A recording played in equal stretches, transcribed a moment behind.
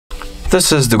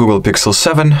This is the Google Pixel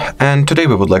 7, and today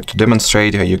we would like to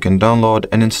demonstrate how you can download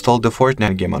and install the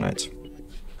Fortnite game on it.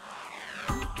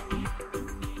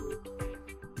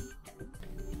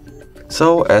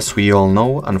 So, as we all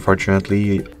know,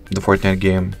 unfortunately, the Fortnite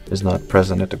game is not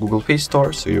present at the Google Play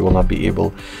Store, so you will not be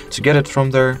able to get it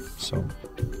from there. So,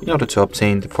 in order to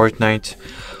obtain the Fortnite,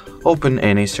 open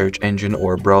any search engine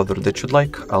or browser that you'd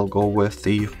like. I'll go with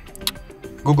the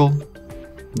Google,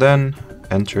 then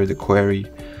enter the query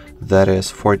that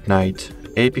is Fortnite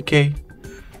APK.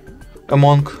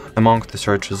 Among the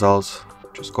search results,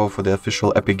 just go for the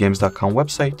official epicgames.com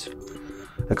website,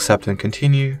 accept and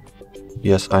continue.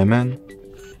 Yes, I'm in,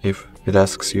 if it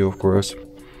asks you, of course.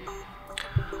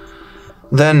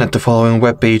 Then at the following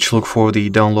web page, look for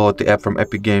the download the app from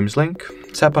Epic Games link,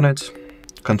 tap on it,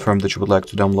 confirm that you would like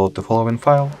to download the following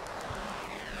file,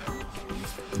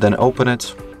 then open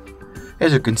it.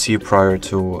 As you can see, prior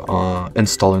to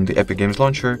installing the Epic Games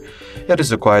launcher, it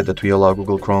is required that we allow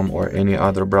Google Chrome or any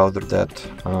other browser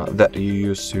that you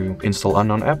use to install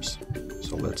unknown apps.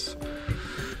 So let's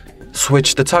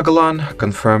switch the toggle on,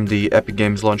 confirm the Epic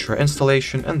Games launcher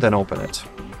installation, and then open it.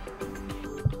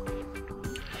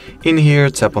 In here,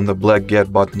 tap on the black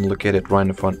Get button located right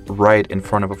in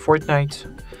front of a Fortnite,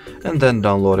 and then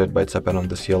download it by tapping on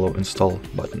this yellow Install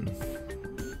button.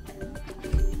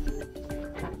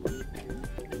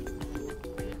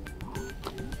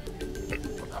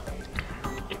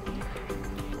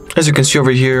 As you can see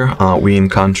over here, we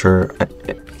encounter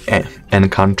the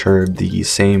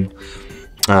same,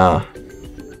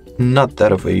 not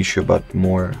that of an issue, but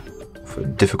more of a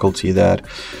difficulty that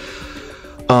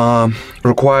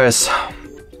requires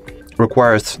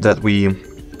that we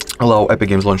allow Epic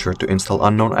Games Launcher to install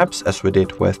unknown apps, as we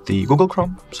did with the Google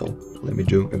Chrome. So let me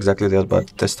do exactly that,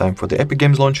 but this time for the Epic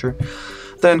Games Launcher.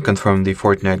 Then confirm the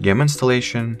Fortnite game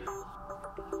installation.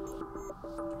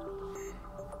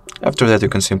 After that, you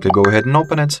can simply go ahead and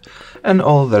open it, and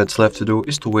all that it's left to do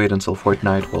is to wait until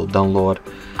Fortnite will download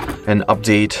and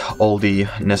update all the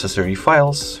necessary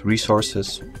files,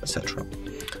 resources, etc.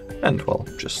 And well,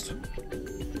 just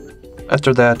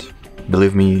after that,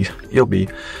 believe me, you'll be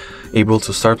able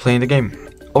to start playing the game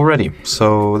already.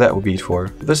 So that will be it for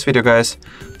this video, guys.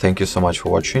 Thank you so much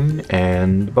for watching,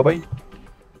 and bye-bye.